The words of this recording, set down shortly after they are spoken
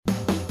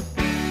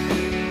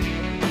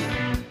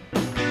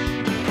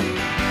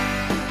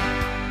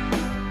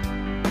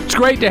It's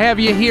great to have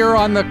you here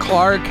on the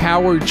Clark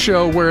Howard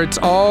Show, where it's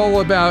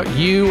all about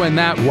you and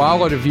that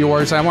wallet of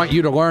yours. I want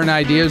you to learn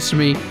ideas from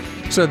me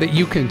so that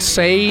you can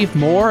save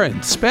more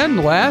and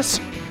spend less,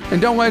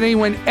 and don't let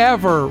anyone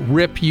ever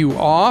rip you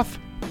off.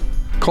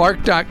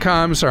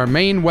 Clark.com is our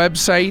main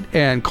website,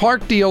 and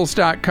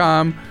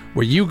ClarkDeals.com,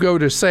 where you go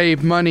to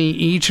save money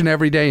each and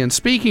every day. And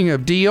speaking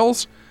of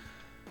deals,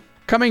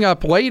 coming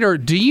up later,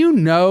 do you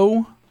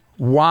know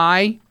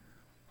why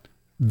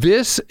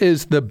this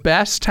is the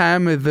best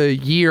time of the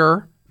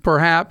year,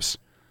 perhaps,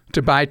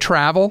 to buy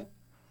travel?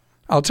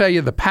 I'll tell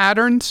you the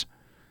patterns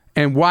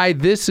and why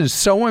this is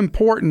so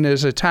important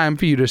as a time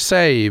for you to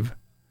save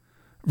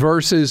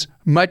versus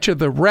much of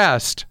the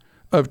rest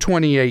of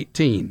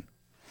 2018.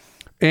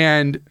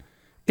 And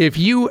if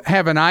you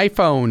have an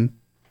iPhone,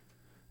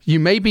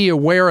 you may be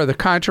aware of the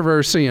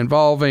controversy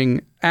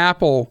involving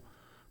Apple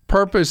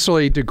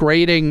purposely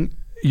degrading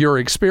your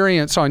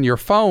experience on your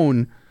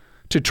phone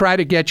to try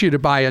to get you to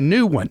buy a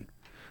new one.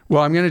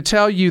 Well, I'm going to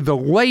tell you the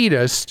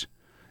latest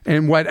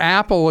and what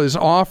Apple is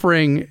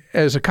offering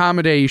as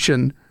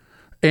accommodation,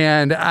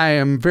 and I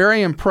am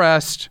very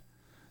impressed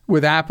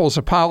with Apple's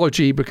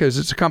apology because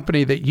it's a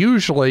company that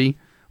usually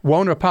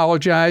won't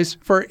apologize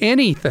for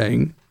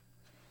anything.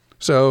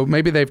 So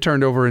maybe they've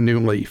turned over a new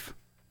leaf.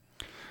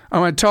 I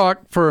want to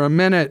talk for a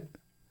minute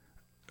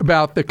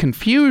about the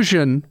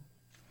confusion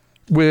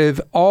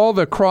with all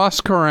the cross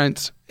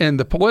currents in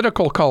the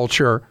political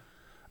culture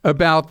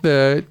about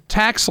the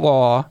tax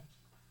law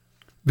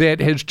that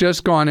has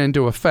just gone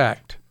into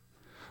effect,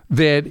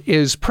 that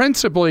is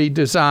principally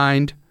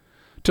designed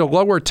to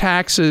lower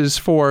taxes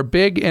for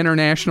big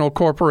international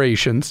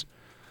corporations.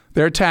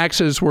 Their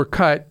taxes were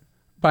cut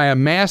by a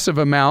massive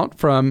amount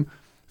from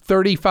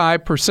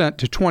 35%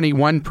 to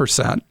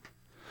 21%.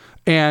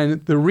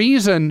 And the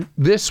reason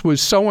this was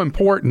so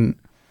important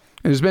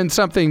has been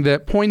something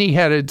that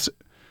pointy-heads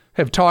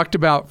have talked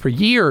about for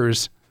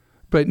years,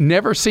 but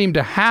never seemed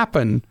to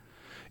happen,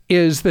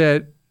 is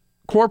that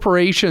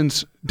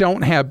corporations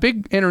don't have,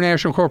 big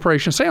international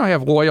corporations, they don't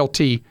have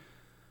loyalty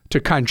to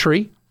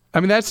country.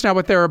 I mean, that's not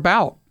what they're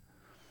about.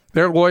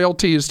 Their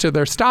loyalty is to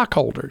their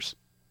stockholders.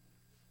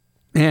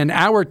 And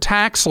our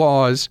tax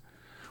laws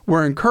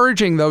were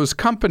encouraging those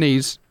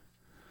companies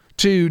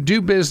to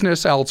do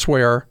business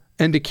elsewhere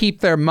and to keep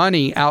their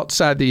money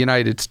outside the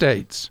United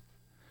States.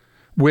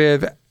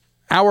 With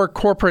our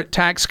corporate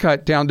tax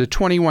cut down to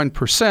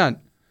 21%,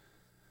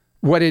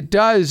 what it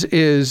does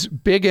is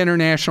big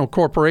international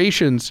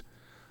corporations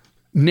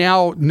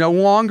now no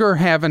longer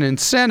have an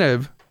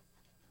incentive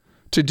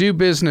to do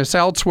business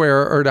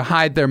elsewhere or to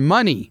hide their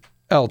money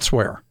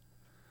elsewhere.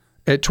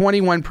 At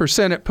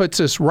 21%, it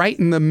puts us right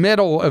in the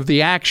middle of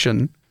the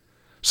action.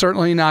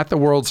 Certainly not the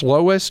world's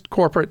lowest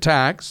corporate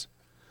tax,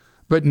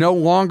 but no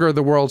longer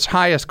the world's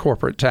highest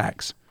corporate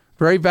tax.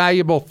 Very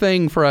valuable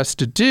thing for us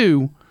to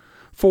do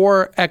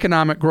for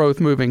economic growth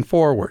moving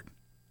forward.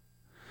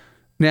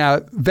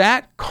 Now,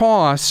 that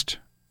cost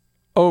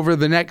over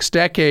the next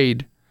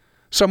decade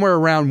somewhere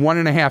around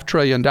 $1.5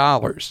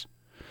 trillion.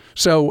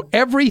 So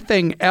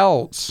everything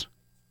else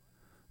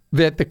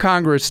that the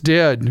Congress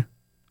did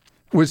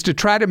was to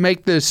try to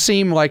make this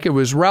seem like it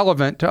was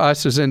relevant to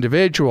us as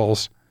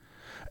individuals,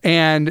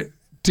 and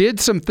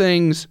did some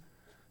things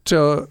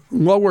to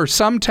lower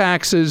some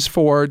taxes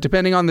for,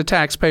 depending on the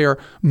taxpayer,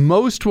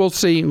 most will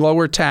see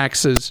lower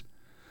taxes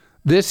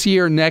this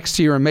year, next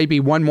year, and maybe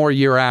one more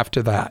year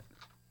after that.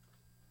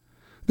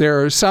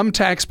 There are some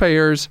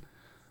taxpayers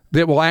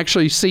that will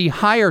actually see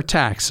higher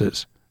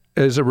taxes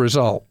as a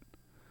result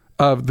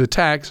of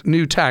the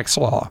new tax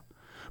law.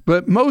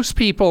 But most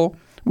people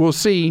will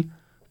see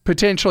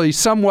potentially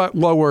somewhat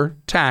lower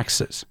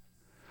taxes.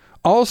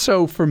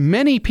 Also, for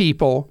many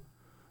people,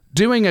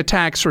 doing a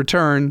tax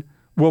return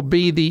will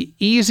be the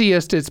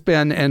easiest it's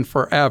been in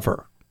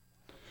forever.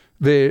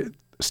 The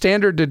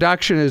standard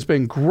deduction has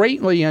been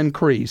greatly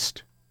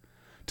increased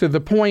to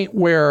the point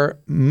where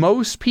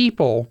most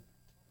people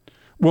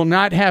will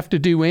not have to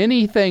do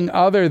anything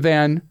other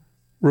than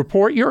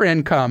report your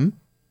income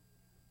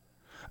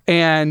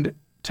and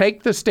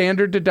take the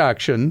standard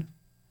deduction,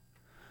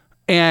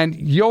 and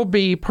you'll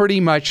be pretty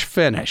much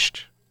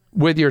finished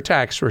with your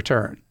tax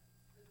return.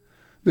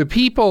 The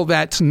people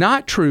that's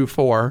not true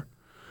for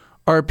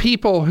are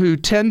people who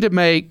tend to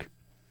make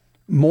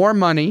more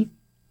money.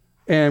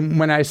 And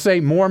when I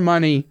say more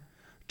money,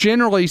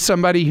 generally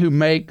somebody who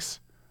makes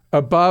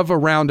above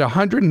around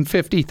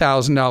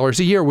 $150,000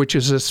 a year, which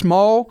is a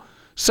small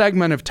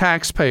segment of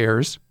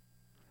taxpayers,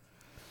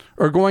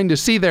 are going to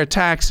see their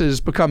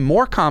taxes become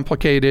more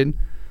complicated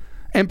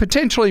and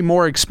potentially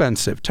more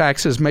expensive.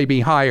 Taxes may be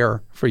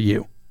higher for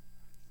you.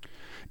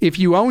 If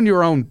you own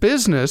your own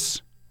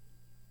business,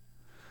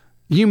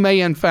 you may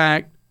in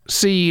fact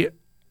see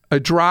a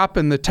drop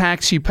in the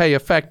tax you pay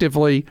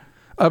effectively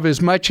of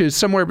as much as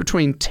somewhere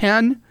between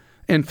 10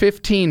 and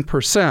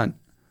 15%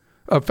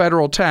 of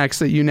federal tax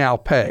that you now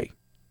pay.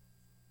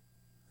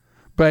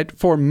 But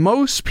for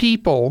most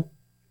people,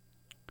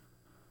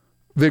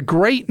 the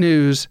great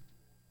news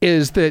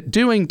is that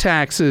doing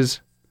taxes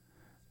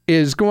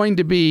is going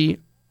to be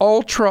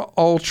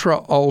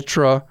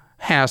ultra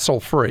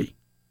hassle-free.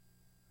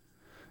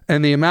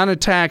 And the amount of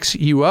tax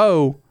you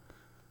owe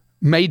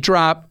may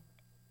drop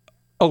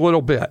a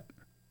little bit.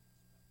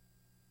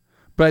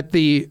 But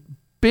the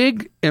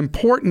big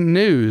important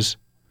news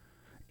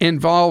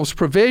involves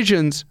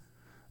provisions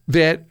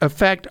that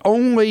affect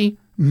only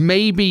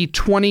maybe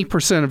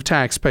 20% of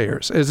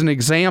taxpayers. As an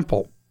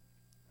example,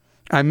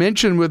 I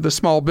mentioned with the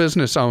small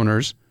business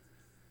owners,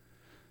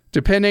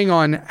 depending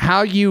on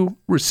how you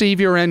receive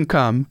your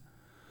income,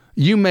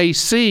 you may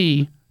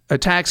see a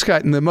tax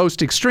cut. In the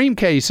most extreme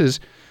cases,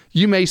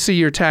 you may see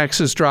your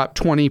taxes drop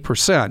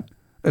 20%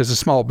 as a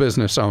small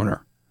business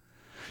owner.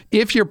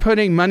 If you're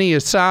putting money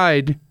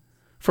aside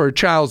for a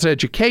child's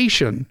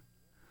education,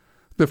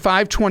 the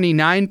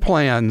 529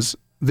 plans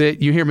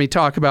that you hear me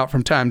talk about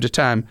from time to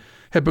time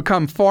have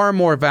become far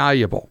more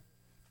valuable,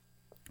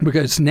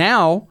 because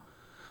now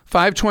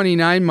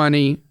 529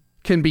 money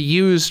can be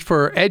used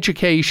for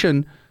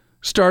education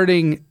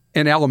starting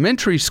in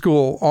elementary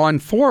school on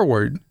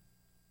forward.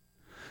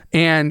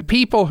 And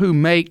people who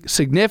make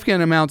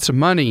significant amounts of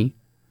money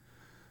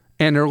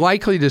and are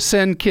likely to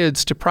send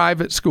kids to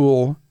private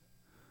school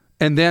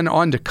and then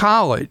on to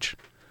college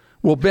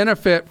will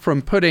benefit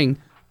from putting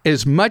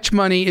as much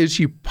money as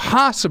you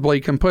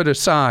possibly can put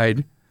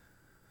aside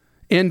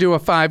into a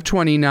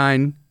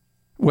 529,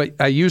 what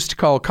I used to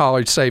call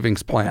college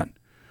savings plan.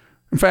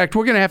 In fact,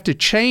 we're going to have to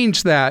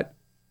change that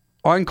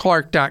on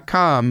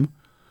Clark.com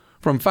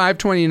from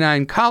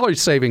 529 college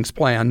savings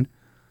plan.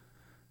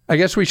 I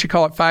guess we should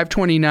call it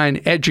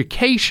 529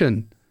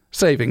 education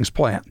savings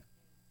plan.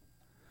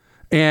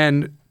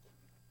 And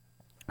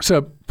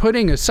so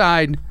putting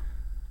aside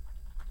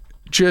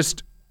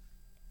just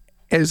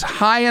as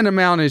high an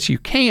amount as you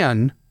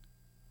can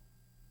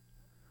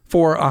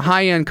for a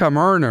high income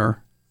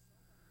earner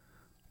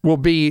will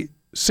be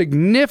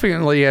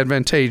significantly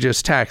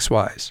advantageous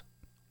tax-wise.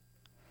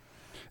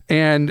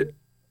 And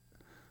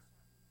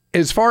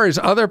as far as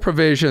other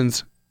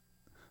provisions,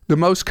 the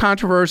most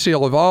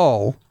controversial of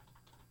all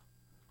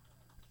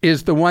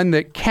is the one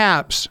that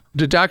caps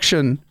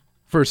deduction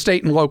for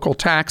state and local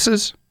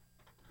taxes.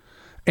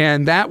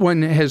 And that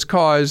one has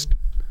caused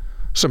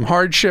some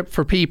hardship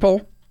for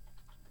people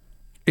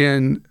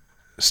in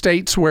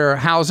states where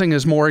housing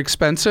is more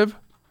expensive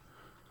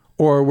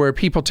or where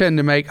people tend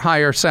to make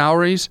higher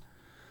salaries.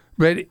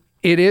 But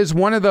it is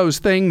one of those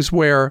things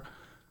where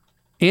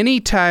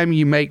anytime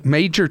you make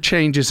major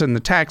changes in the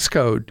tax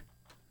code,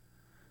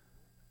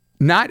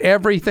 not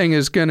everything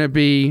is going to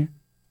be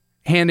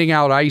handing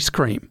out ice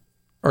cream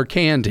or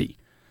candy.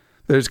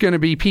 There's going to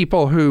be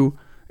people who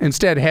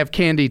instead have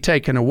candy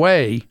taken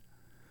away.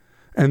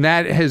 And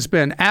that has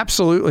been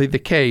absolutely the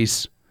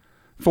case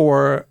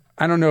for,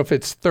 I don't know if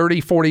it's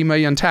 30, 40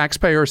 million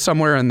taxpayers,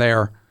 somewhere in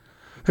there,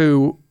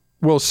 who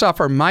will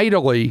suffer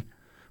mightily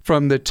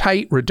from the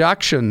tight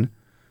reduction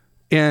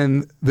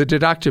in the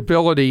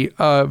deductibility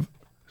of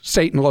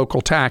state and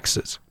local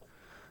taxes.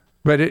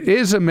 But it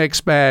is a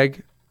mixed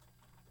bag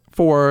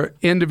for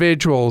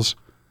individuals.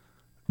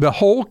 The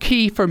whole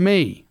key for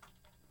me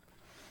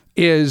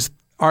is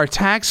our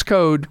tax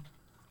code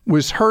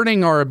was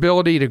hurting our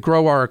ability to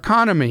grow our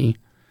economy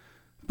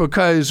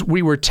because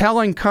we were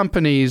telling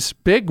companies,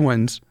 big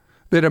ones,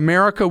 that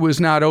America was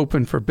not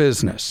open for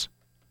business.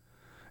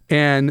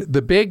 And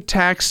the big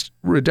tax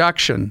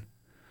reduction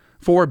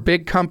for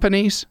big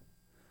companies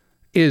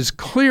is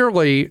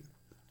clearly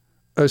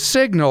a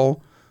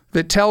signal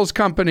that tells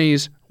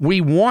companies, we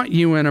want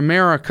you in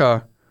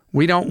America.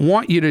 We don't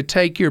want you to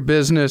take your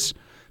business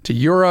to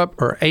Europe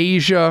or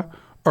Asia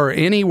or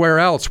anywhere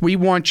else. We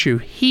want you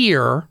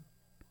here.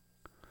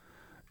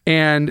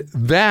 And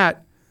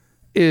that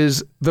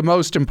is the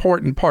most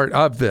important part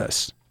of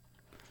this.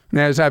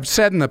 Now, as I've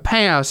said in the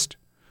past,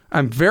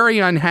 I'm very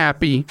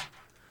unhappy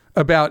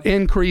about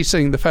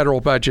increasing the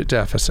federal budget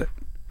deficit.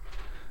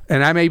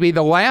 And I may be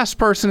the last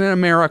person in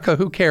America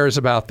who cares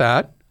about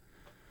that.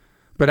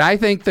 But I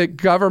think that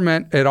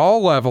government at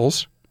all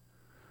levels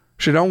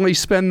should only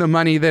spend the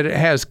money that it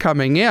has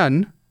coming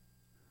in,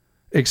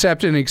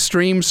 except in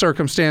extreme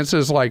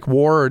circumstances like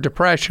war or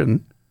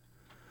depression.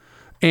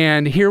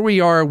 And here we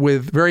are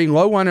with very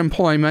low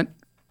unemployment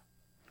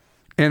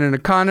and an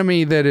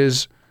economy that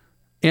is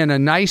in a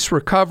nice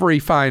recovery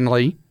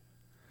finally,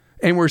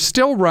 and we're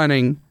still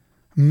running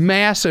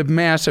massive,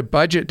 massive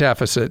budget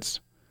deficits.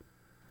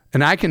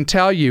 And I can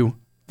tell you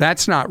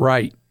that's not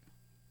right.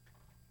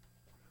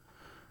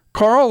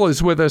 Carl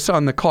is with us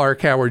on the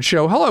Clark Howard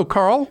Show. Hello,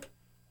 Carl.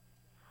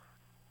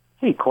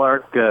 Hey,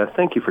 Clark.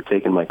 Thank you for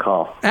taking my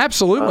call.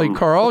 Absolutely,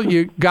 Carl.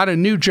 You got a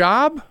new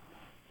job?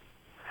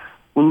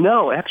 Well,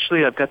 no,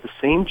 actually, I've got the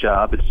same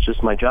job. It's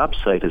just my job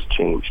site has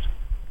changed.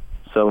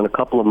 So in a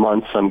couple of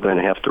months, I'm going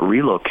to have to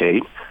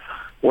relocate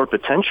or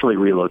potentially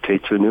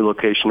relocate to a new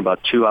location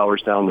about 2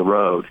 hours down the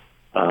road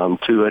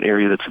to an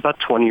area that's about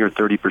 20 or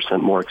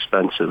 30% more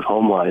expensive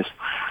home-wise.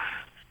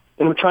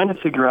 And I'm trying to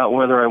figure out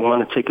whether I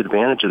want to take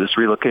advantage of this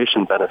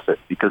relocation benefit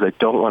because I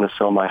don't want to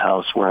sell my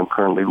house where I'm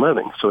currently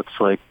living. So it's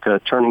like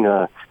turning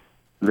a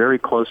very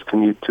close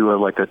commute to a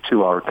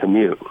 2-hour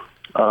commute.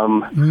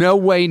 No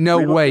way,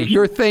 no way.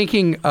 You're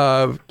thinking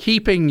of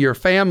keeping your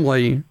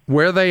family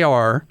where they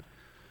are,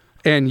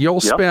 and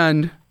you'll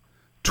spend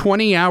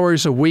 20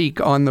 hours a week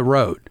on the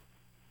road.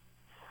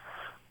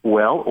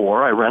 Well,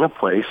 or I rent a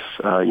place,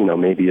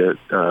 maybe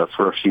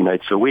for a few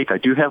nights a week. I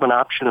do have an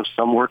option of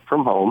some work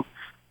from home.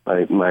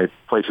 My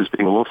place is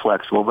being a little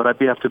flexible, but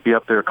I'd have to be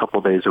up there a couple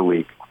of days a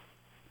week.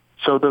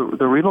 So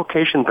the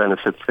relocation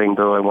benefit thing,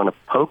 though, I want to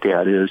poke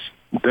at is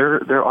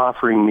they're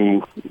offering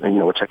me,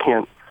 which I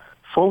can't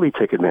fully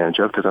take advantage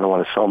of because I don't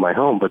want to sell my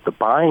home, but the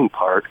buying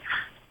part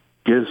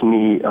gives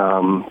me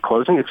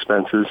closing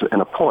expenses and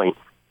a point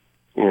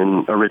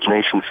in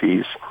origination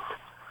fees.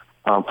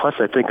 Plus,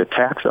 I think a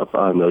tax up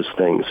on those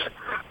things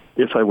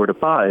if I were to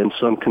buy. And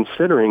so I'm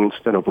considering,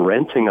 instead of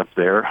renting up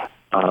there,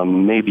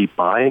 maybe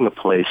buying a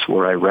place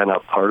where I rent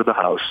out part of the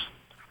house,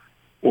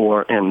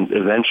 and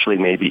eventually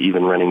maybe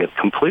even renting it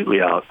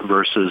completely out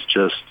versus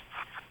just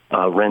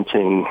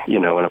renting,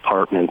 an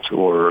apartment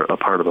or a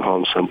part of the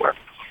home somewhere.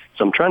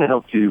 So I'm trying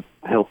to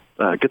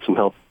get some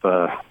help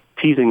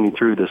teasing me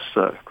through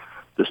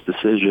this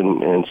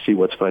decision and see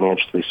what's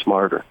financially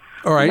smarter.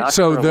 All right,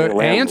 so the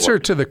answer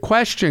to the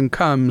question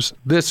comes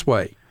this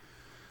way.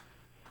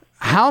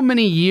 How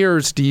many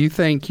years do you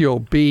think you'll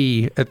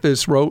be at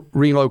this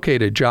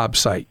relocated job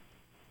site?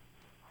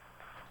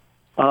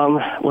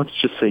 Let's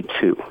just say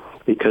 2.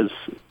 Because,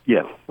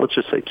 let's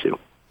just say 2.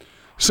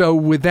 So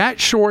with that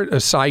short a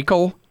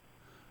cycle,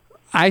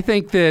 I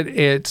think that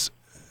it's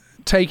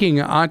taking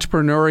an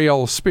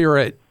entrepreneurial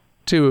spirit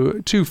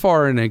to too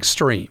far an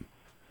extreme.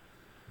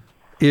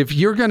 If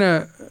you're going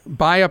to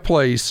buy a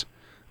place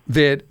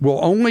that will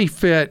only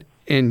fit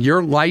in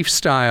your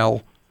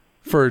lifestyle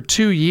for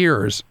 2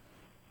 years,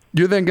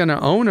 you're then going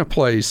to own a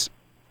place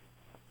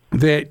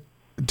that,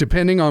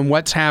 depending on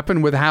what's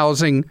happened with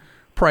housing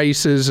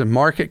prices and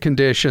market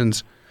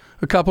conditions,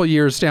 a couple of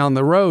years down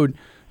the road,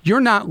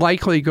 you're not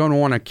likely going to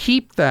want to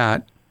keep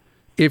that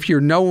if you're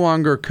no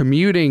longer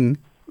commuting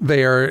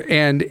there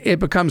and it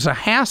becomes a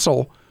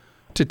hassle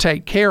to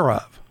take care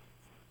of.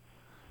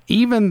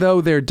 Even though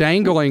they're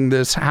dangling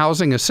this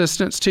housing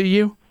assistance to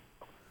you,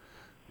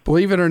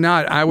 believe it or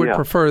not, I would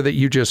prefer that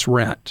you just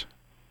rent.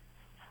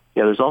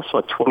 Yeah, there's also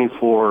a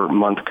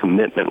 24-month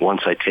commitment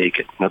once I take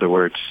it. In other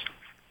words,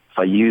 if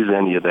I use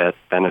any of that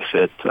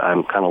benefit,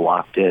 I'm kind of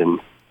locked in,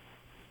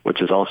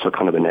 which is also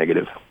kind of a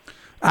negative.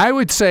 I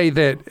would say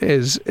that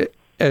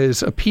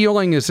as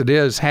appealing as it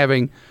is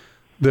having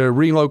the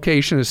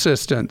relocation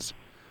assistance,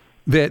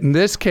 that in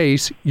this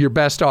case, you're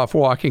best off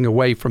walking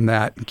away from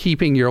that and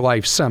keeping your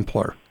life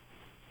simpler.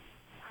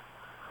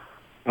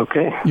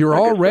 Okay. You're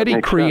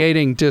already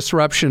creating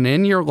disruption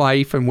in your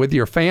life and with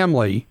your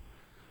family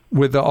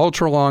with the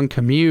ultra-long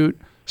commute,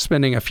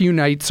 spending a few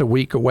nights a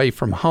week away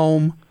from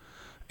home.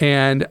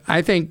 And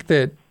I think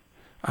that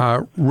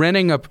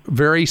renting a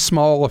very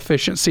small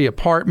efficiency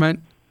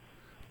apartment,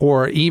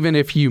 or even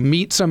if you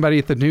meet somebody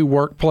at the new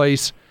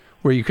workplace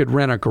where you could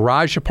rent a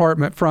garage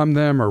apartment from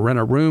them or rent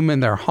a room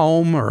in their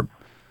home or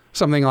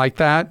something like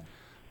that,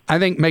 I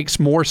think makes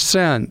more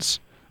sense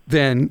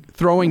than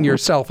throwing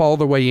yourself all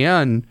the way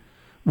in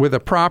with a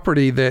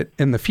property that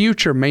in the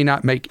future may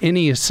not make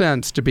any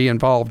sense to be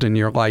involved in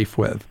your life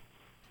with.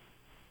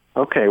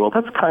 Okay, well,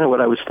 that's kind of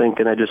what I was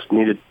thinking. I just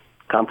needed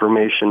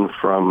confirmation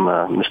from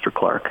Mr.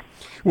 Clark.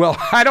 Well,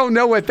 I don't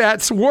know what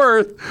that's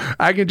worth.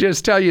 I can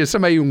just tell you,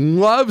 somebody who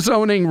loves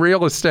owning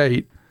real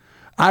estate,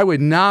 I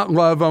would not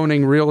love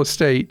owning real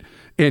estate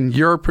in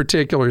your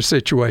particular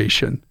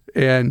situation.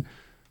 And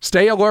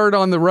stay alert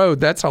on the road.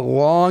 That's a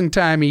long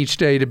time each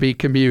day to be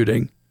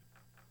commuting.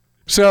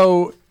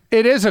 So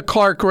it is a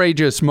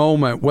Clark-rageous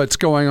moment, what's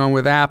going on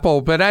with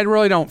Apple, but I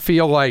really don't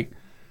feel like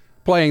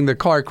playing the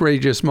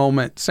Clark-rageous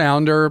moment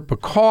sounder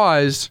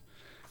because,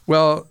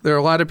 well, there are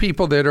a lot of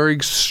people that are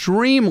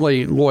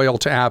extremely loyal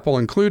to Apple,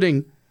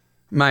 including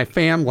my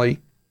family.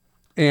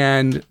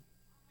 And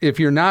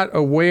if you're not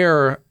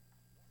aware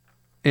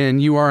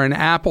and you are an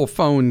Apple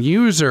phone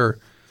user,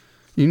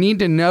 you need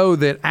to know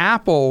that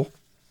Apple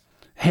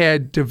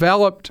had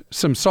developed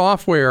some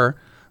software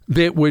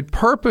that would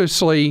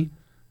purposely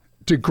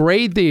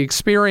degrade the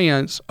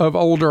experience of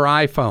older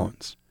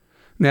iPhones.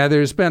 Now,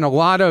 there's been a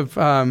lot of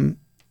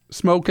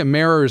smoke and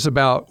mirrors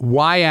about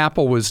why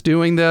Apple was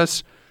doing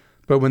this,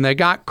 but when they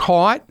got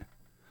caught,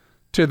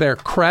 to their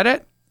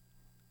credit,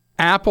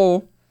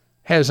 Apple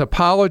has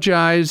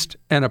apologized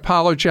and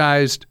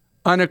apologized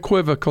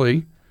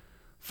unequivocally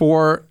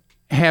for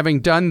having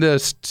done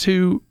this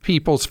to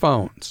people's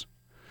phones.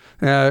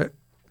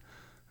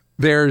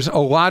 There's a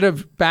lot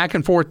of back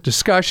and forth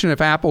discussion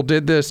if Apple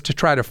did this to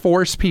try to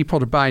force people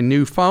to buy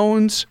new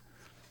phones,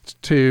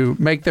 to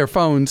make their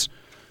phones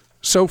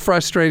so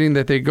frustrating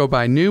that they go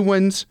buy new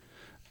ones.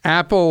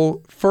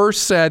 Apple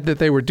first said that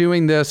they were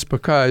doing this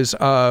because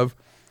of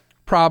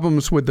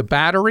problems with the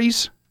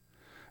batteries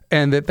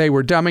and that they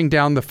were dumbing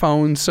down the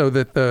phones so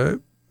that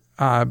the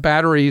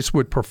batteries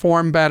would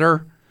perform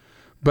better.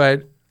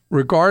 But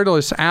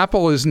regardless,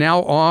 Apple is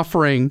now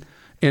offering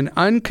an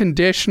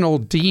unconditional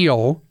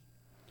deal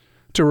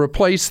to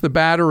replace the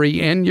battery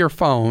in your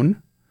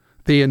phone.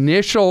 The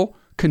initial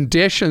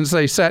conditions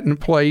they set in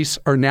place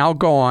are now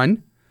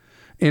gone.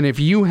 And if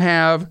you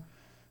have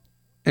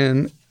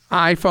an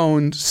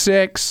iPhone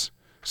 6,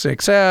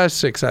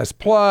 6S, 6S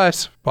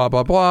Plus, blah,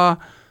 blah, blah,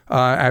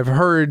 I've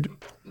heard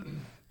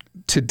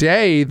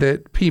today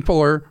that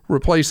people are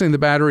replacing the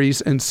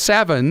batteries in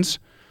 7s.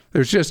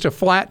 There's just a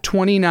flat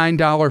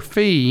 $29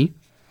 fee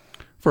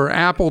for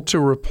Apple to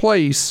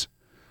replace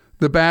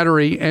the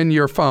battery in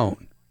your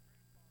phone.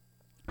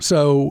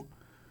 So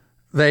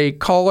they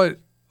call it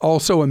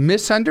also a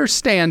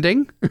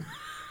misunderstanding.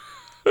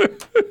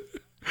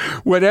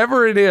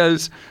 Whatever it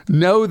is,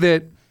 know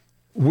that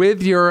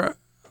with your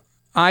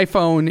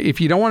iPhone,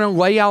 if you don't want to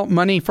lay out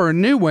money for a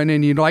new one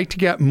and you'd like to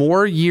get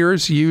more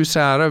years use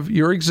out of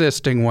your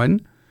existing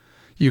one,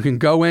 you can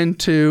go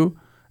into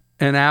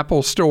an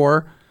Apple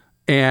store,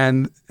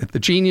 and at the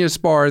Genius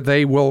Bar,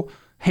 they will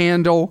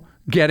handle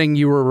getting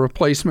you a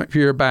replacement for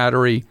your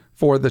battery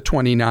for the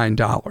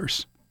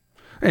 $29.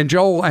 And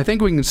Joel, I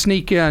think we can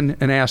sneak in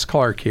and ask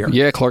Clark here.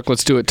 Yeah, Clark,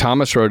 let's do it.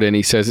 Thomas wrote in.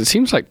 He says, it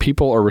seems like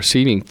people are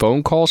receiving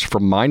phone calls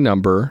from my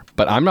number,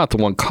 but I'm not the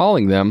one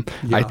calling them.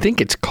 Yeah. I think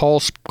it's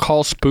call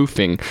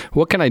spoofing.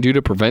 What can I do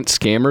to prevent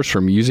scammers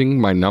from using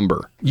my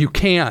number? You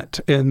can't.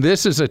 And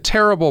this is a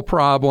terrible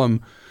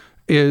problem,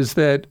 is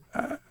that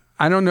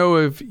I don't know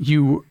if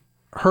you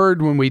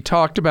heard when we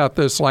talked about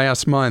this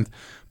last month.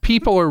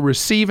 People are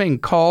receiving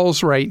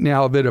calls right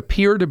now that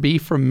appear to be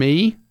from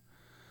me,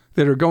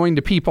 that are going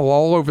to people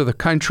all over the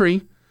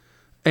country,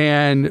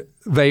 and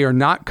they are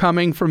not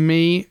coming from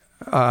me.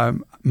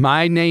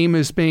 My name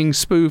is being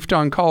spoofed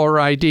on caller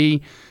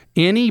ID.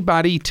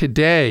 Anybody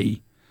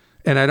today,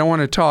 and I don't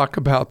want to talk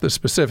about the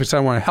specifics, I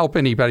don't want to help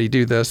anybody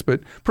do this,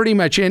 but pretty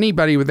much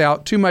anybody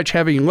without too much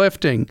heavy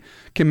lifting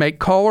can make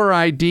caller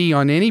ID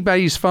on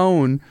anybody's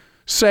phone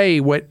say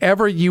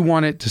whatever you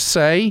want it to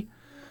say.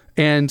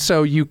 And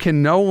so you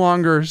can no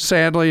longer,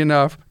 sadly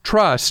enough,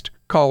 trust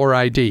caller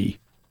ID.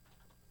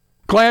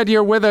 Glad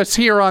you're with us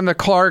here on the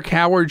Clark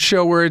Howard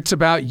Show, where it's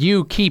about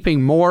you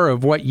keeping more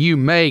of what you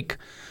make.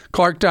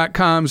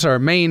 Clark.com is our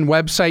main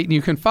website, and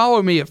you can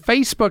follow me at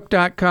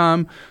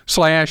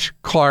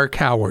Facebook.com/Clark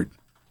Howard.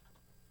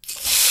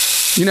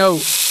 You know,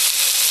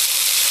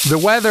 the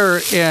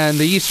weather in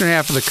the eastern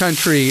half of the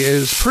country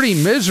is pretty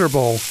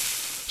miserable,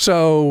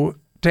 so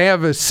to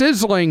have a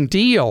sizzling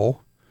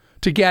deal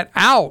to get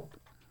out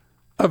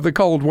of the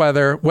cold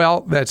weather,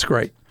 well, that's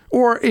great.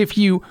 Or if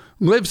you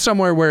live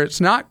somewhere where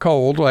it's not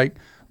cold, like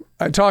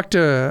I talked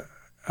to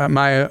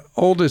my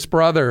oldest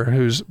brother,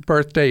 whose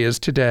birthday is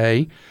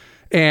today,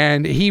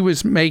 and he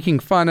was making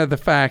fun of the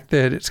fact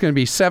that it's going to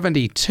be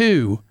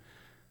 72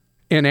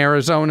 in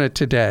Arizona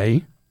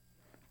today.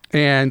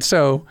 And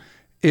so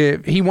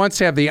if he wants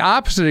to have the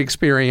opposite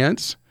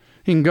experience,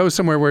 he can go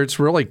somewhere where it's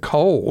really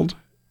cold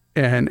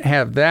and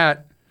have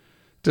that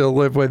to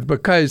live with,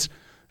 because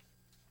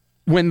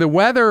when the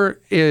weather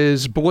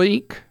is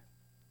bleak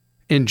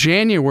in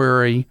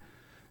January,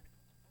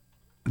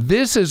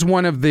 this is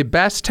one of the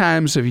best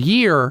times of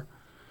year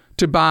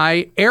to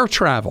buy air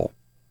travel.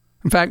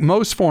 In fact,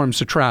 most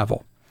forms of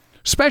travel,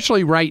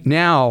 especially right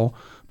now,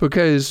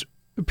 because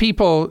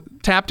people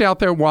tapped out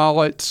their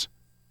wallets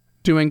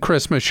doing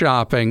Christmas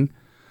shopping.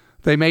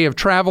 They may have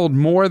traveled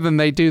more than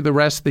they do the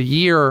rest of the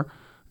year,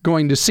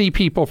 going to see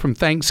people from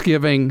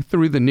Thanksgiving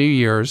through the New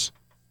Year's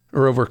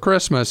or over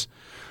Christmas.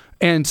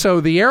 And so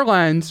the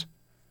airlines,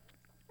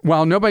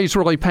 while nobody's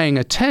really paying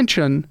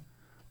attention,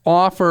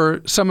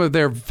 offer some of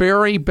their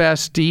very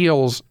best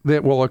deals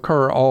that will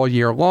occur all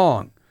year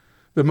long.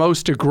 The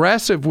most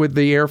aggressive with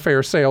the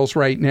airfare sales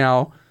right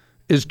now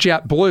is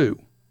JetBlue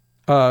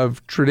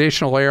of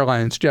traditional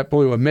airlines.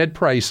 JetBlue, a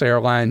mid-price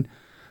airline.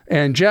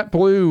 And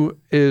JetBlue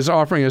is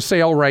offering a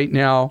sale right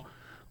now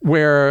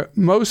where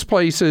most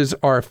places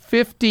are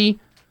 $50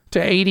 to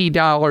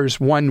 $80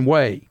 one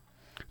way.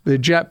 The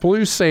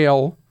JetBlue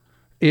sale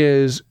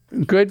is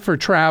good for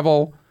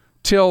travel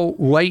till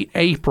late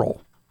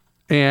April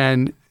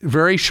and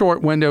very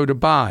short window to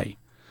buy.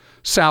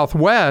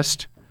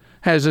 Southwest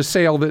has a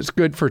sale that's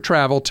good for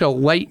travel till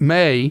late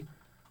May,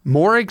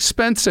 more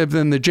expensive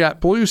than the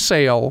JetBlue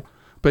sale,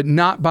 but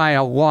not by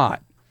a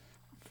lot.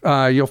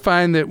 You'll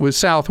find that with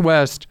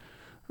Southwest,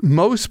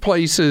 most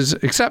places,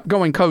 except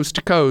going coast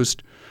to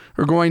coast,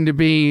 are going to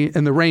be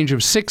in the range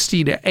of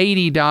 $60 to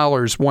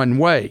 $80 one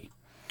way.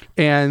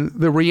 And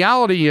the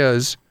reality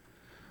is,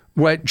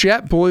 what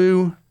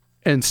JetBlue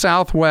and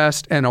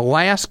Southwest and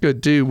Alaska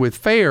do with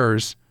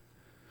fares,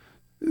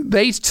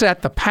 they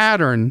set the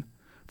pattern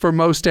for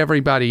most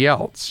everybody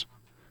else.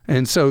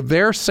 And so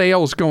their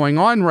sales going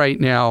on right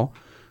now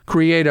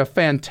create a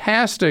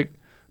fantastic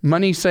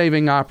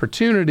money-saving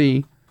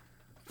opportunity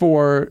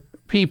for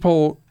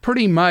people,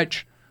 pretty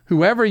much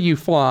whoever you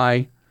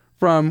fly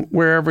from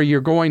wherever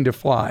you're going to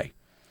fly.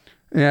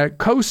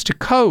 Coast to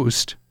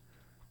coast,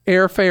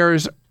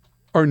 airfares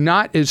are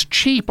not as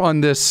cheap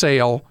on this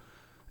sale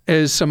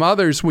as some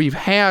others we've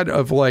had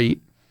of late.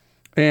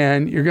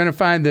 And you're going to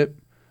find that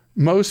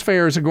most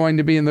fares are going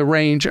to be in the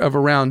range of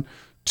around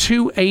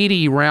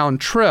 $280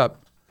 round trip,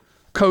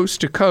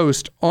 coast to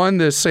coast, on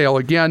this sale.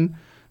 Again,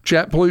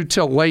 JetBlue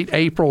till late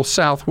April,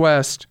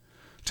 Southwest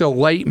till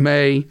late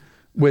May,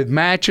 with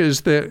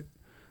matches that,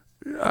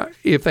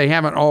 if they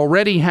haven't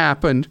already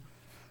happened,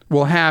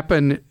 will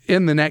happen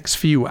in the next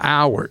few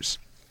hours.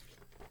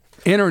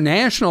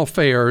 International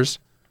fares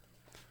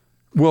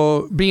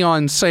will be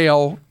on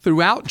sale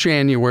throughout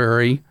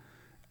January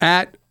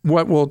at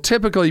what will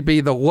typically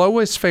be the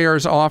lowest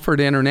fares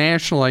offered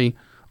internationally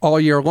all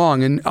year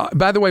long. And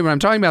by the way, when I'm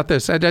talking about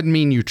this, that doesn't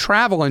mean you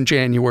travel in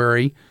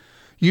January.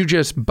 You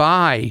just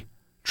buy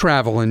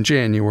travel in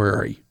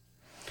January.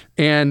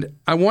 And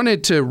I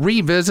wanted to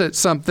revisit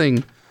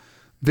something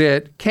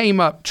that came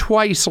up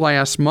twice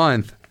last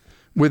month,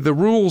 with the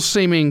rules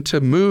seeming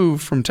to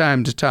move from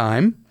time to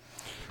time.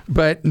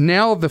 But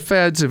now the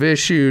feds have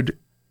issued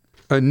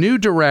a new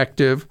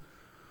directive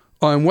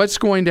on what's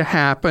going to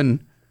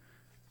happen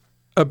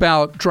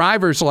about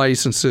driver's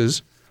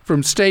licenses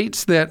from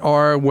states that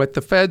are what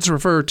the feds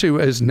refer to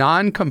as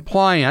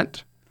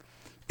non-compliant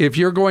if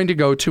you're going to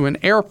go to an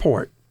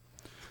airport.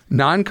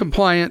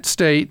 Non-compliant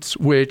states,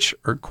 which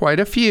are quite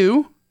a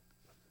few,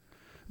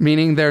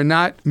 meaning they're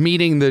not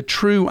meeting the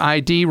true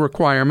ID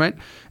requirement,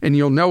 and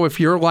you'll know if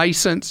your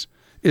license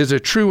is a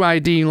true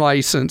ID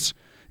license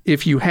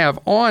if you have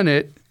on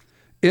it,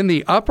 in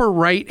the upper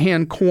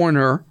right-hand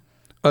corner,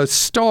 a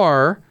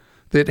star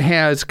that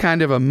has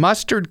kind of a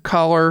mustard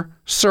color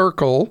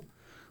circle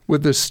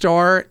with the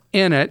star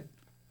in it.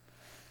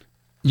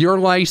 Your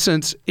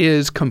license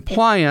is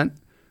compliant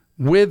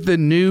with the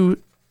new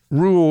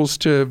rules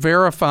to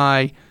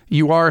verify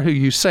you are who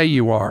you say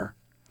you are.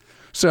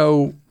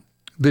 So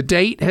the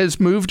date has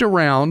moved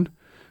around,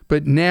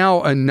 but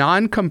now a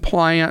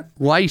non-compliant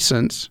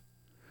license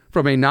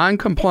from a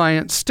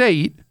non-compliant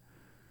state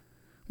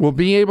will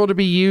be able to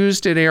be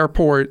used at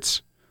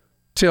airports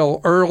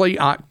till early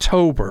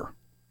October.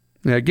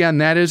 Now, again,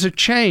 that is a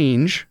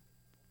change.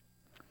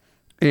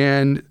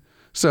 And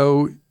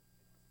so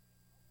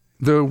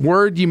the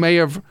word you may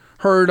have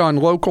heard on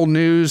local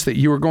news that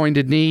you were going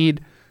to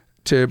need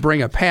to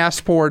bring a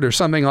passport or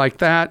something like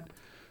that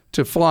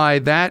to fly,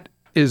 that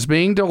is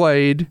being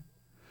delayed.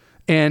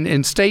 And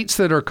in states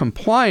that are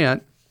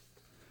compliant,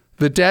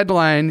 the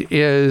deadline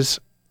is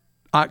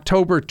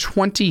October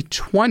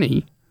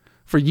 2020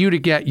 for you to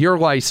get your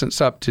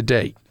license up to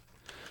date.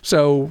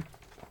 So,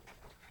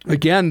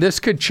 again, this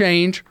could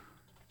change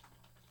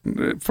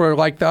for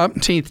like the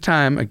umpteenth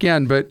time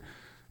again, but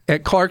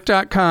at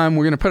Clark.com,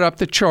 we're going to put up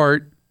the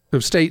chart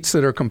of states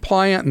that are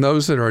compliant and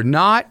those that are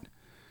not,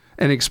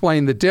 and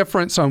explain the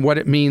difference on what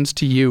it means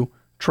to you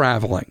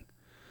traveling.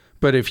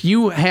 But if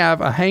you have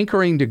a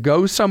hankering to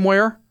go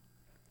somewhere,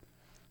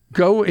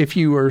 go. If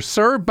you are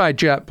served by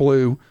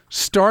JetBlue,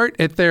 start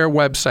at their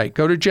website.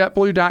 Go to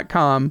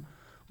JetBlue.com.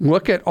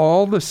 Look at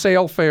all the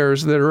sale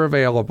fares that are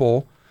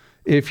available.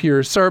 If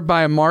you're served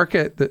by a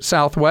market that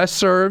Southwest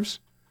serves,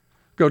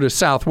 go to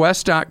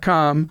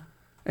Southwest.com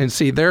and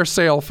see their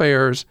sale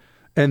fares.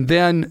 And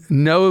then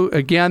know,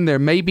 again, there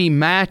may be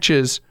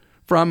matches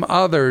from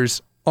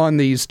others on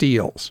these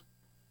deals.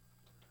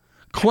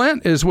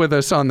 Clint is with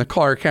us on the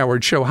Clark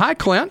Howard Show. Hi,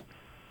 Clint.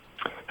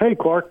 Hey,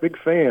 Clark, big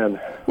fan.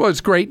 Well,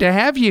 it's great to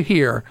have you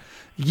here.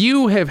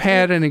 You have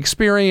had an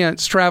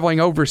experience traveling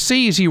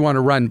overseas you want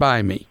to run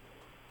by me.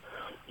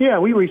 Yeah,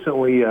 we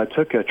recently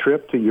took a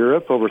trip to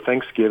Europe over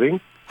Thanksgiving.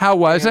 How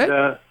was it?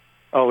 It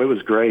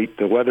was great.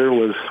 The weather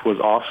was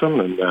awesome,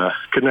 and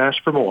couldn't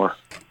ask for more.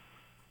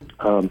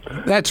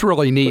 That's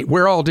really neat.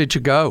 Where all did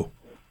you go?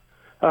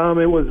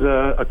 It was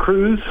a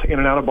cruise in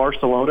and out of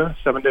Barcelona,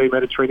 7-day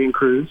Mediterranean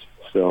cruise.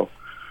 So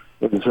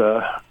it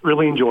was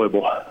really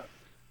enjoyable.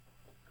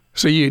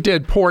 So you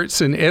did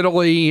ports in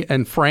Italy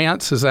and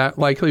France. Is that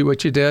likely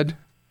what you did?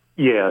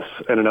 Yes,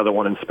 and another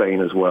one in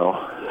Spain as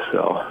well.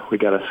 So we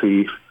got to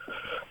see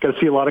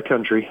a lot of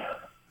country.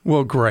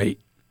 Well, great.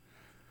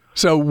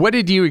 So what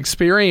did you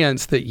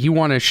experience that you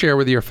want to share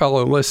with your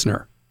fellow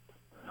listener?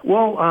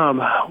 Well,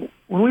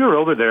 when we were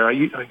over there,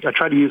 I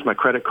tried to use my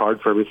credit card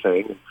for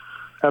everything.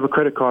 I have a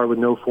credit card with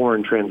no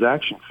foreign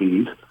transaction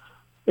fees.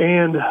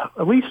 And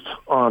at least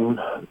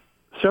on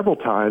several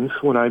times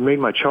when I made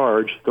my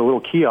charge, the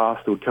little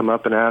kiosk would come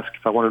up and ask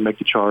if I wanted to make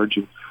the charge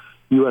in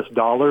U.S.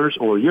 dollars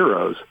or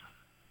euros.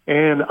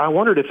 And I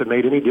wondered if it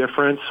made any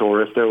difference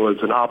or if there was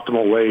an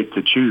optimal way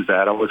to choose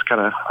that.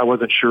 I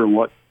wasn't sure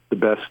what the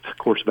best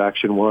course of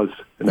action was.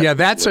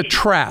 That's a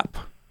trap.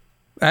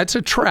 That's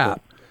a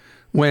trap.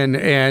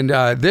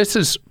 This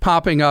is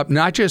popping up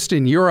not just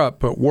in Europe,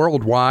 but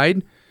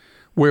worldwide,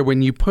 where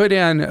when you put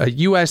in a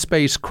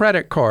U.S.-based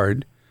credit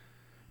card,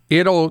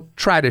 it'll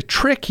try to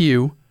trick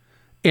you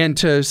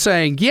into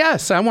saying,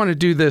 yes, I want to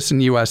do this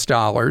in U.S.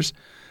 dollars.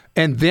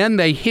 And then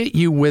they hit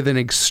you with an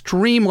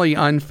extremely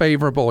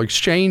unfavorable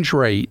exchange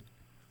rate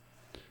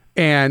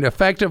and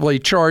effectively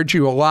charge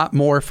you a lot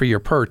more for your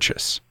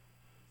purchase.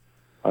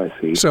 I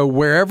see. So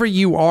wherever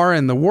you are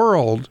in the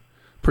world,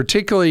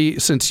 particularly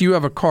since you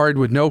have a card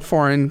with no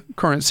foreign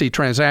currency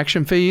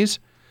transaction fees,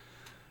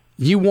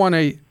 you want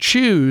to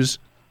choose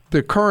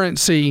the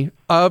currency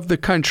of the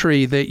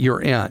country that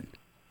you're in.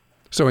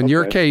 So in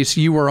your case,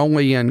 you were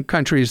only in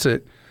countries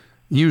that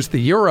use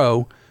the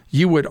euro.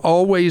 you would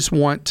always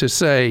want to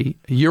say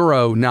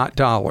euro, not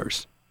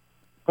dollars.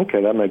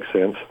 Okay, that makes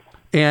sense.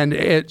 And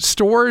at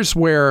stores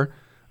where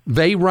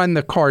they run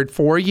the card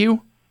for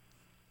you,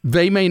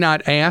 they may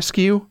not ask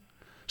you.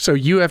 So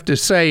you have to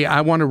say,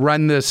 I want to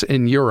run this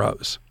in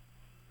euros.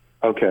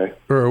 Okay.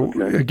 Or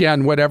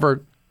again,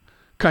 whatever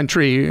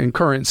country and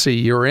currency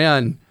you're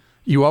in,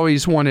 you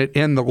always want it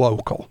in the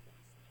local.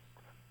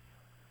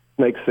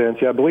 Makes sense.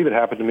 Yeah, I believe it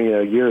happened to me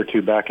a year or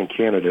two back in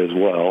Canada as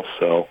well.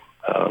 So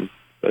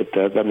but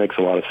that makes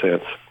a lot of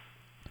sense.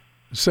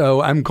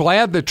 So I'm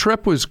glad the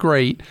trip was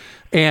great.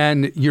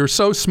 And you're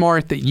so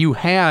smart that you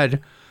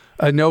had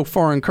a no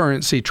foreign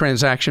currency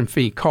transaction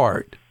fee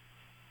card.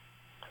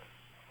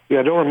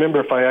 Yeah, I don't remember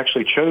if I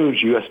actually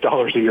chose U.S.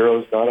 dollars or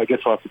euros or not. I guess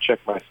I'll have to check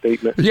my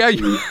statement. Yeah,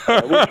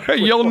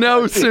 you'll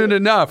know soon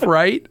enough,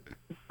 right?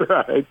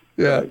 Right.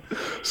 Yeah. Right.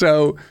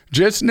 So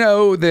just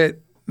know that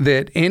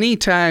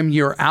anytime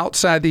you're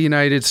outside the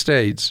United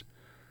States,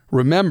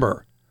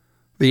 remember,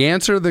 the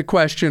answer to the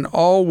question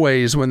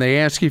always when they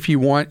ask if you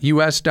want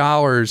U.S.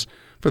 dollars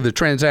for the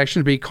transaction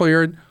to be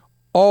cleared,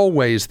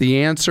 always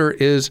the answer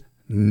is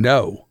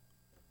no.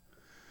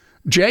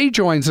 Jay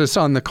joins us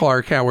on the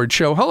Clark Howard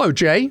Show. Hello,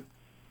 Jay.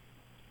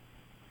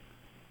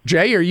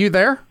 Jay, are you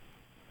there?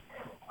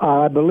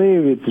 I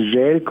believe it's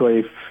Jay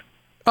Cliff.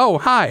 Oh,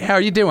 hi. How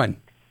are you doing?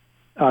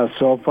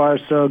 So far,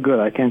 so good.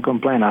 I can't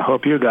complain. I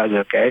hope you guys are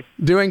okay.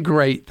 Doing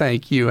great,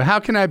 thank you. How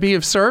can I be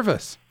of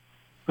service?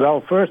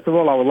 Well, first of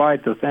all, I would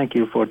like to thank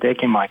you for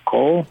taking my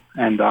call.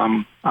 And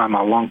I'm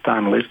a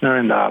long-time listener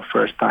and a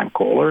first-time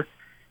caller.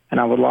 And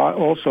I would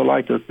also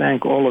like to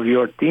thank all of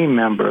your team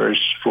members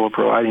for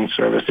providing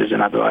services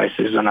and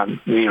advices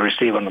we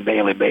receive on a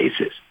daily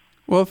basis.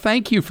 Well,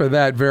 thank you for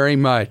that very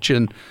much.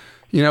 And,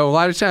 you know, a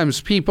lot of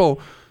times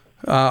people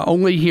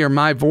only hear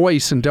my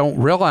voice and don't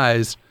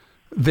realize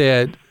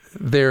that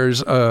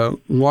there's a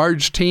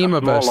large team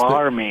of us.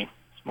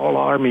 Small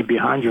army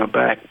behind your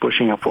back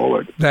pushing you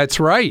forward. That's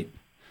right.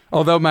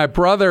 Although my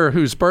brother,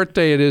 whose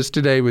birthday it is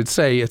today, would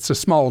say it's a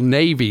small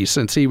Navy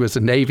since he was a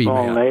Navy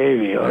man. Small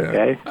Navy,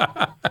 okay.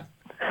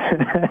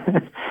 Yeah.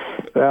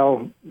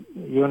 Well,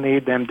 you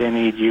need them, they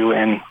need you,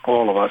 and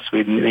all of us,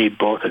 we need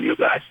both of you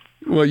guys.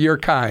 Well, you're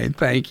kind.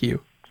 Thank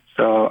you.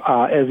 So,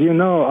 as you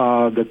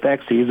know, the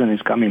tax season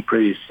is coming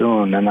pretty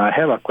soon, and I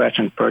have a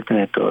question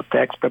pertinent to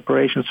tax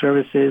preparation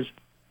services.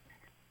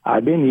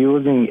 I've been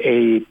using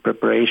a tax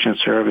preparation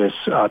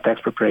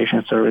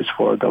service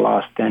for the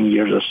last 10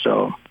 years or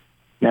so.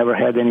 Never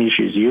had any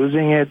issues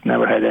using it,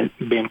 never had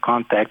been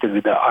contacted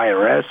with the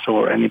IRS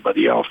or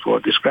anybody else for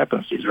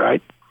discrepancies,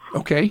 right?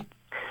 Okay.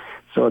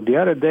 So the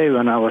other day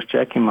when I was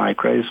checking my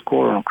credit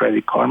score on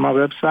Credit Karma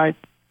website,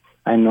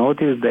 I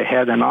noticed they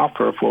had an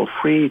offer for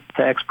free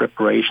tax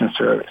preparation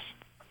service.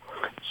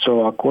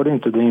 So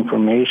according to the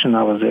information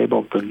I was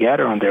able to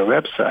gather on their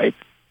website,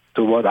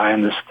 to what I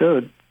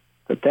understood,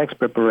 the tax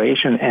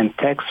preparation and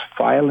tax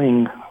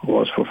filing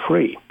was for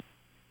free.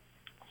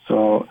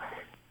 So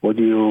would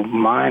you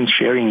mind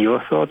sharing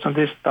your thoughts on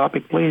this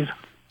topic, please?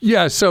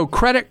 Yeah, so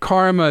Credit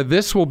Karma,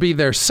 this will be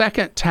their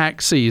second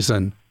tax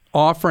season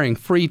offering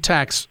free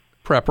tax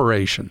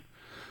preparation.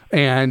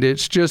 And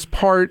it's just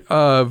part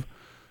of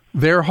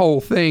their whole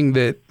thing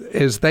that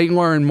as they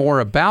learn more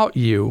about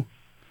you,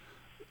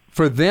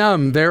 for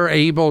them, they're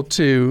able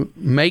to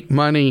make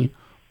money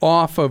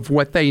off of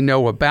what they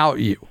know about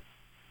you.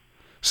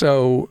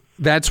 So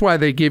that's why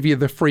they give you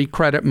the free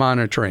credit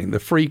monitoring, the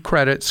free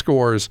credit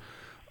scores,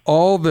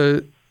 all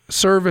the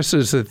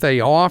services that they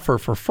offer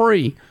for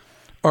free.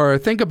 Or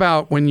think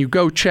about when you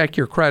go check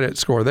your credit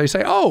score, they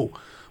say, oh,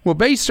 well,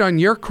 based on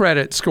your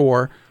credit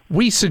score,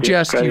 we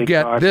suggest you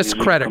get this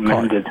credit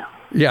card.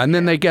 Yeah, and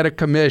then they get a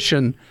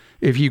commission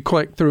if you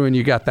click through and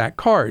you got that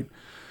card.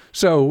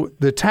 So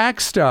the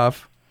tax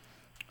stuff,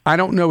 I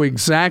don't know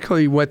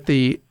exactly what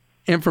the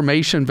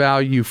information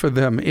value for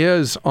them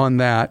is on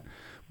that,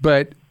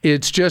 but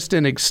it's just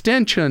an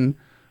extension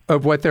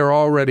of what they're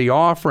already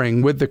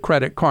offering with the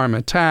Credit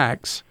Karma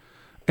tax.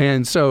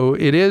 And so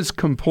it is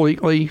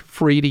completely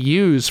free to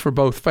use for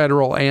both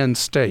federal and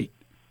state.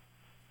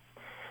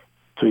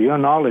 To your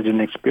knowledge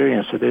and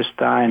experience at this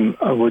time,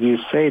 would you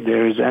say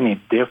there is any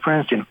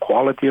difference in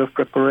quality of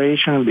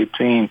preparation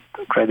between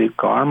Credit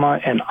Karma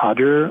and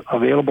other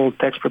available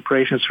tax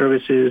preparation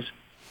services?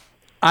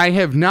 I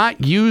have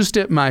not used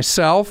it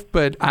myself,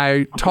 but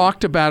I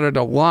talked about it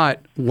a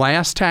lot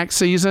last tax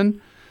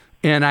season,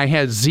 and I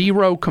had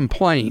zero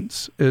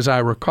complaints, as I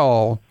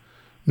recall.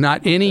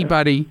 Not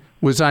anybody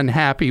was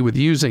unhappy with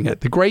using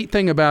it. The great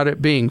thing about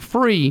it being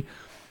free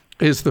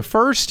is the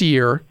first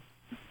year,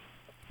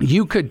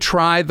 you could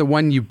try the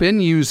one you've been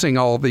using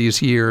all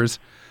these years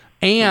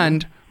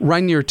and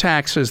run your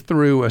taxes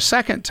through a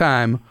second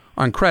time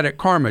on Credit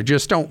Karma.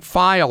 Just don't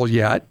file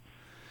yet.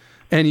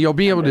 And you'll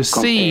be able to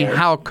see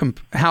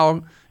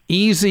how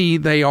easy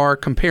they are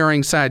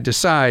comparing side to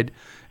side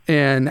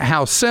and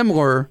how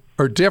similar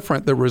or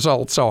different the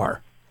results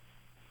are.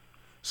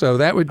 So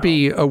that would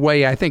be a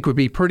way I think would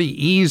be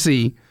pretty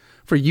easy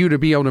for you to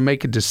be able to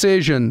make a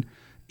decision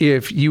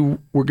if you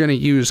were going to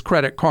use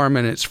Credit Karma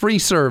and its free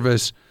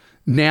service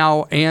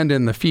now and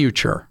in the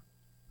future.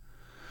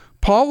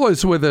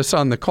 Paula's with us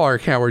on the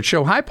Clark Howard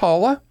Show. Hi,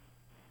 Paula.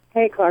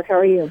 Hey, Clark. How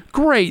are you?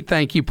 Great.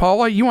 Thank you,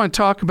 Paula. You want to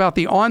talk about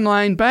the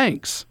online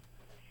banks?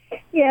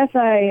 Yes,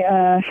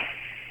 I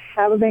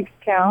have a bank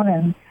account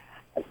and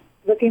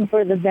looking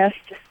for the best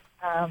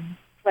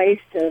place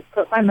to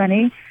put my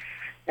money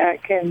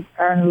that can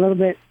earn a little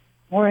bit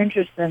more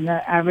interest than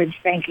the average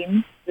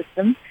banking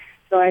system.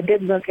 So I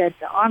did look at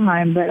the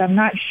online, but I'm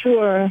not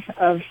sure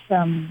of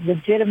some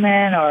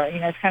legitimate or,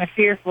 it's kind of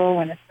fearful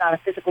when it's not a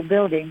physical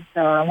building.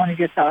 So I wanted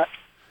your thoughts.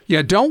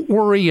 Yeah, don't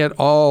worry at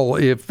all.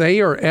 If they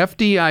are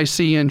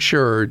FDIC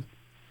insured,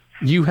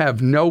 you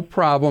have no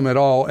problem at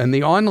all. And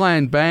the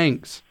online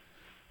banks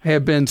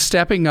have been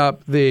stepping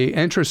up the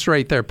interest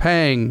rate they're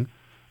paying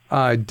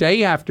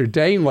day after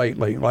day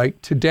lately.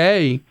 Like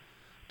today,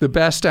 the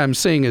best I'm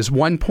seeing is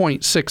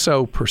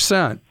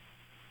 1.60%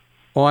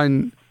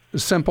 on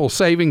simple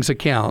savings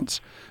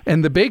accounts.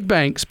 And the big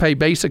banks pay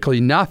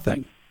basically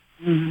nothing.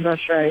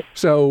 That's right.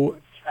 So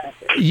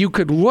you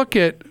could look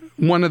at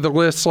one of the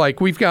lists,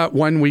 like we've got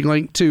one we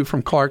linked to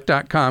from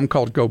Clark.com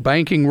called Go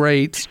Banking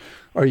Rates,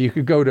 or you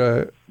could go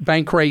to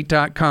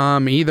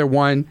bankrate.com, either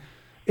one.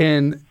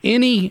 And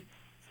any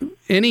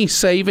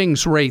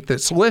savings rate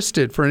that's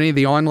listed for any of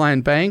the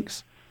online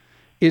banks,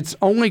 it's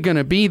only going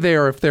to be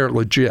there if they're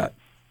legit.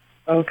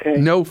 Okay.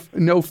 No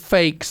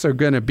fakes are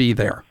going to be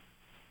there.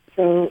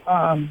 So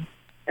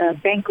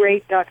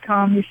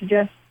bankrate.com, you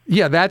suggest?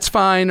 Yeah, that's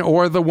fine.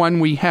 Or the one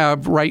we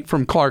have right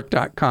from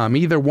Clark.com.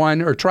 Either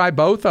one, or try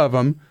both of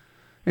them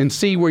and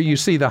see where you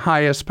see the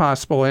highest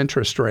possible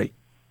interest rate.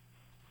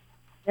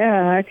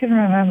 Yeah, I can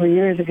remember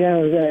years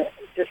ago that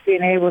just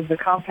being able to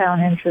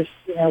compound interest,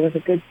 was a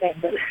good thing.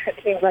 But it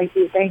seems like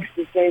these banks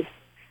these days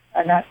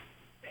are not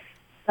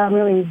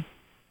really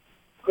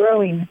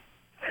growing.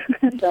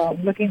 So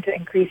I'm looking to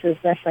increase as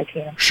best I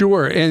can.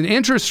 Sure. And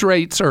interest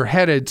rates are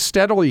headed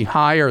steadily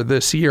higher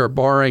this year,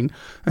 barring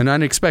an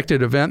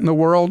unexpected event in the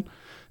world.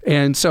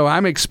 And so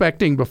I'm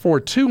expecting before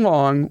too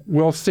long,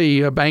 we'll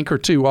see a bank or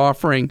two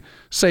offering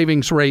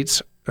savings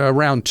rates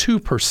around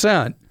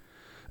 2%.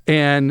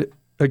 And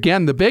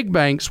again, the big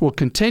banks will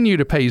continue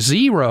to pay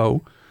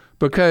zero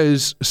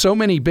because so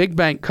many big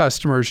bank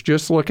customers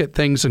just look at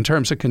things in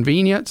terms of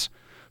convenience.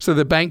 So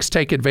the banks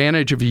take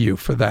advantage of you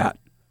for that.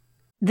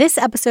 This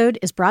episode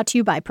is brought to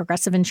you by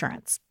Progressive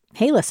Insurance.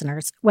 Hey,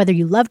 listeners, whether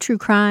you love true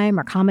crime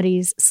or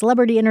comedies,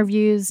 celebrity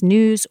interviews,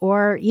 news,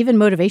 or even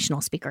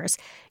motivational speakers,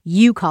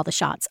 you call the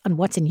shots on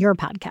what's in your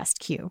podcast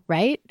queue,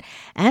 right?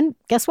 And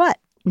guess what?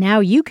 Now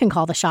you can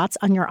call the shots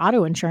on your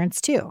auto insurance,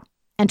 too.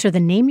 Enter the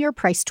Name Your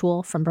Price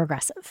tool from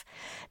Progressive.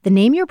 The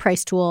Name Your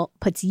Price tool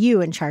puts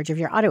you in charge of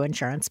your auto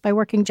insurance by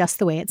working just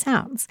the way it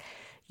sounds.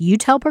 You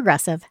tell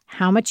Progressive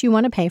how much you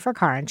want to pay for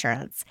car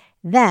insurance.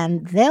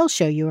 Then they'll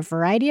show you a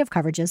variety of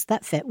coverages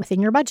that fit within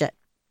your budget,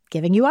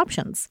 giving you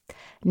options.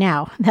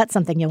 Now, that's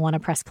something you'll want to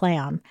press play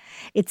on.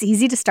 It's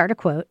easy to start a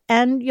quote,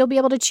 and you'll be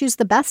able to choose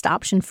the best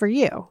option for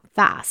you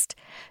fast.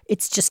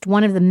 It's just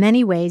one of the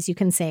many ways you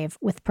can save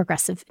with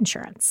Progressive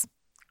Insurance.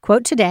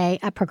 Quote today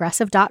at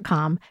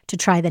Progressive.com to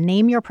try the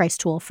Name Your Price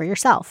tool for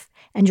yourself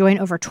and join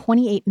over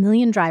 28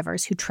 million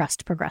drivers who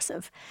trust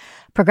Progressive.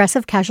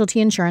 Progressive Casualty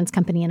Insurance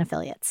Company and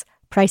Affiliates.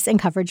 Price and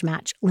coverage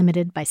match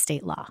limited by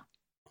state law.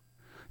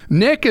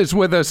 Nick is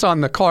with us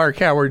on the Clark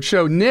Howard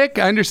Show. Nick,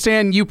 I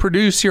understand you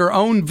produce your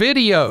own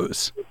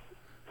videos.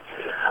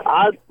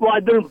 I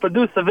didn't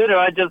produce the video.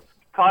 I just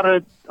caught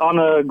it on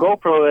a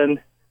GoPro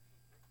and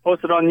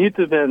posted it on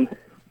YouTube.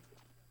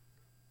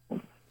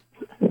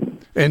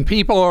 And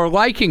people are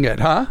liking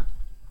it, huh?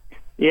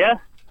 Yeah.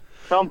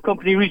 Some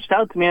company reached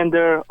out to me, and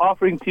they're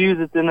offering to use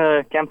it in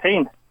a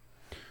campaign.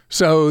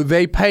 So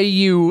they pay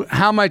you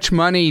how much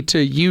money to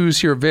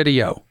use your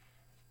video?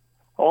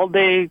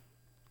 They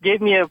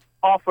gave me an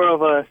offer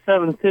of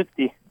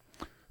 $750.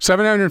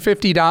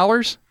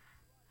 $750?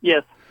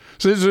 Yes.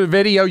 So this is a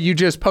video you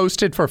just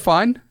posted for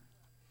fun?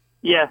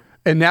 Yeah.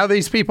 And now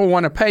these people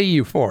want to pay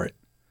you for it?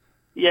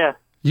 Yeah.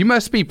 You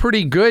must be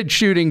pretty good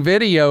shooting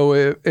video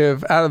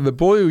if out of the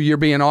blue you're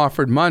being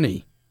offered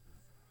money.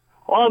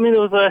 Well, it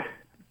was a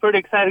pretty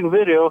exciting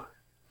video,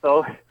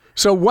 so...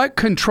 So what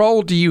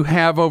control do you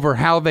have over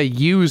how they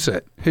use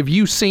it? Have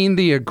you seen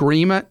the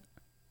agreement?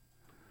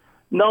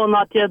 No,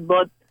 not yet,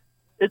 but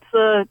it's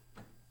how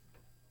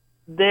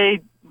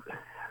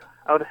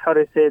do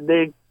I say it?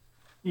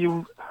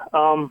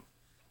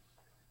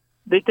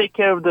 They take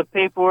care of the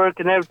paperwork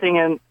and everything,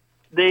 and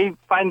they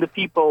find the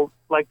people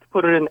to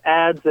put it in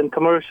ads and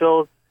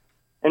commercials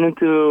and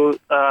into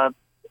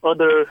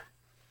other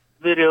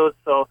videos.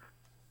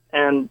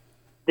 And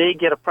they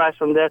get a price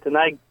from that, and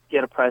I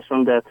get a price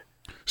from that.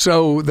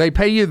 So they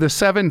pay you the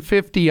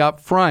 $750 up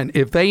front.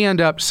 If they end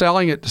up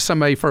selling it to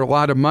somebody for a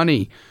lot of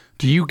money,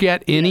 do you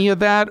get any of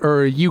that,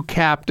 or are you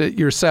capped at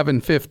your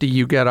 $750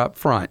 you get up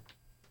front?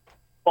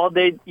 Well,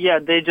 they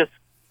just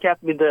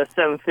capped me the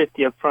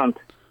 $750 up front.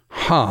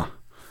 Huh.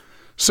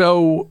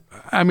 So,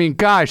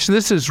 gosh,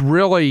 this is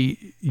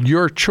really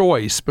your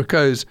choice,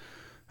 because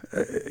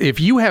if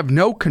you have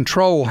no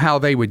control how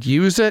they would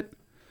use it,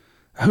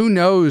 who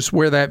knows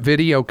where that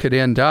video could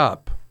end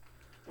up.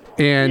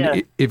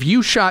 And if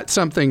you shot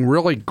something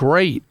really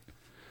great,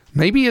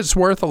 maybe it's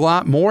worth a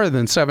lot more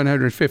than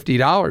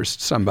 $750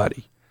 to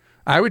somebody.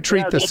 I would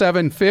treat the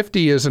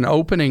 $750 as an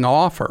opening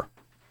offer.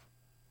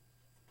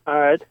 All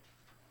right.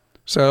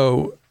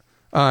 So,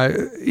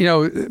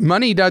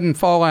 money doesn't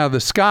fall out of the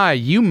sky.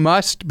 You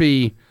must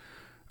be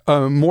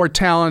a more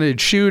talented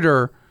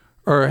shooter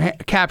or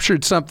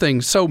captured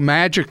something so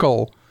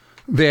magical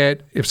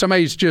that if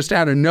somebody's just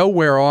out of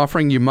nowhere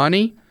offering you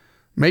money,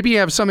 maybe you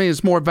have something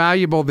that's more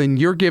valuable than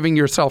you're giving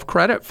yourself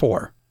credit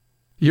for.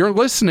 You're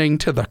listening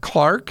to The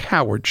Clark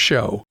Howard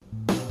Show.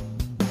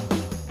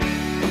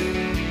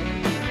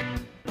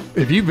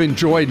 If you've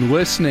enjoyed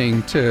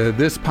listening to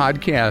this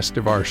podcast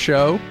of our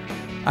show,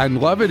 I'd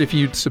love it if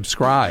you'd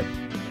subscribe.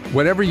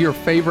 Whatever your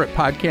favorite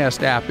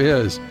podcast app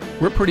is,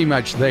 we're pretty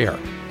much there.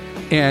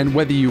 And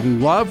whether you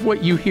love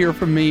what you hear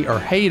from me or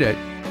hate it,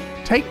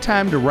 take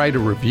time to write a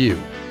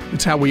review.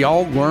 It's how we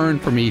all learn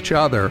from each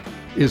other,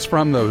 is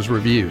from those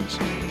reviews.